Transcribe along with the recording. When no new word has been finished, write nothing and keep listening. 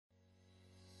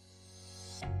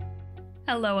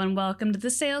Hello and welcome to the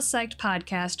Sales Psyched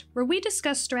podcast, where we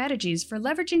discuss strategies for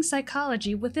leveraging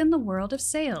psychology within the world of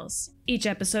sales. Each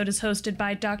episode is hosted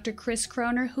by Dr. Chris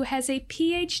Kroner, who has a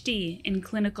PhD in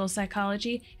clinical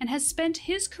psychology and has spent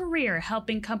his career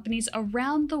helping companies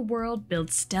around the world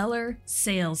build stellar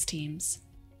sales teams.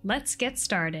 Let's get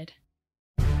started.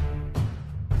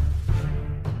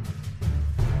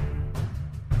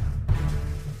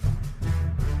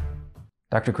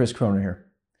 Dr. Chris Kroner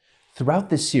here. Throughout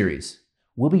this series,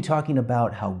 we'll be talking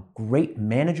about how great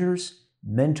managers,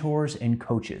 mentors, and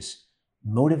coaches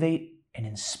motivate and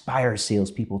inspire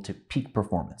salespeople to peak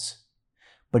performance.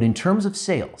 But in terms of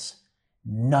sales,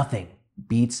 nothing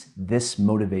beats this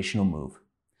motivational move.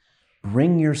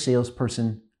 Bring your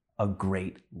salesperson a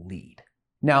great lead.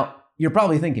 Now, you're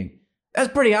probably thinking,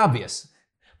 that's pretty obvious,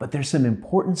 but there's some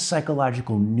important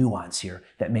psychological nuance here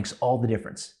that makes all the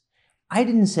difference. I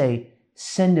didn't say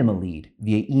send him a lead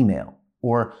via email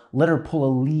or let her pull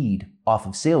a lead off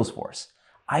of Salesforce.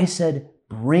 I said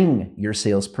bring your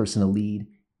salesperson a lead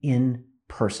in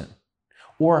person.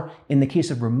 Or in the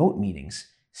case of remote meetings,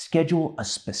 schedule a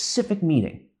specific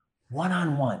meeting,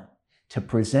 one-on-one, to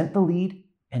present the lead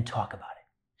and talk about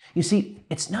it. You see,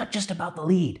 it's not just about the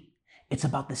lead. It's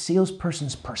about the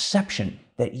salesperson's perception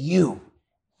that you,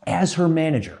 as her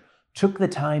manager, took the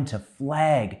time to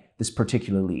flag this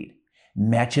particular lead,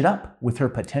 match it up with her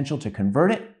potential to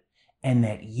convert it, and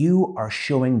that you are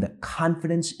showing the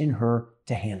confidence in her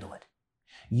to handle it.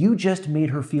 You just made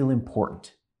her feel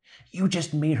important. You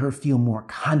just made her feel more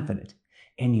confident,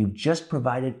 and you've just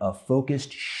provided a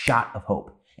focused shot of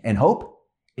hope. And hope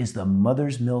is the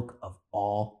mother's milk of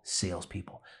all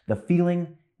salespeople, the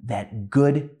feeling that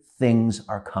good things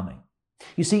are coming.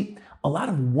 You see, a lot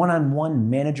of one-on-one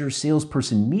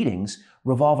manager-salesperson meetings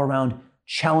revolve around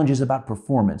challenges about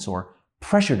performance or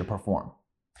pressure to perform.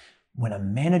 When a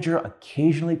manager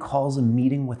occasionally calls a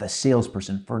meeting with a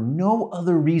salesperson for no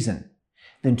other reason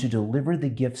than to deliver the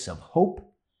gifts of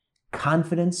hope,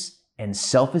 confidence, and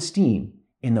self-esteem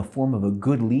in the form of a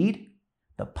good lead,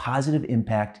 the positive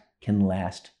impact can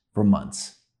last for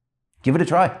months. Give it a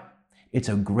try. It's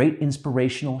a great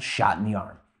inspirational shot in the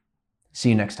arm. See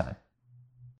you next time.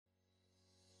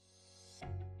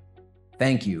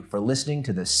 Thank you for listening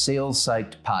to the Sales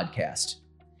Psyched podcast.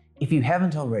 If you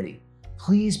haven't already,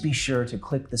 please be sure to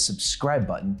click the subscribe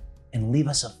button and leave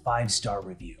us a 5-star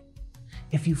review.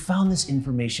 If you found this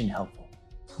information helpful,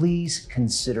 please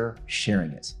consider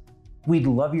sharing it. We'd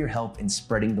love your help in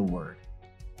spreading the word.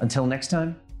 Until next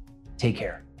time, take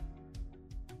care.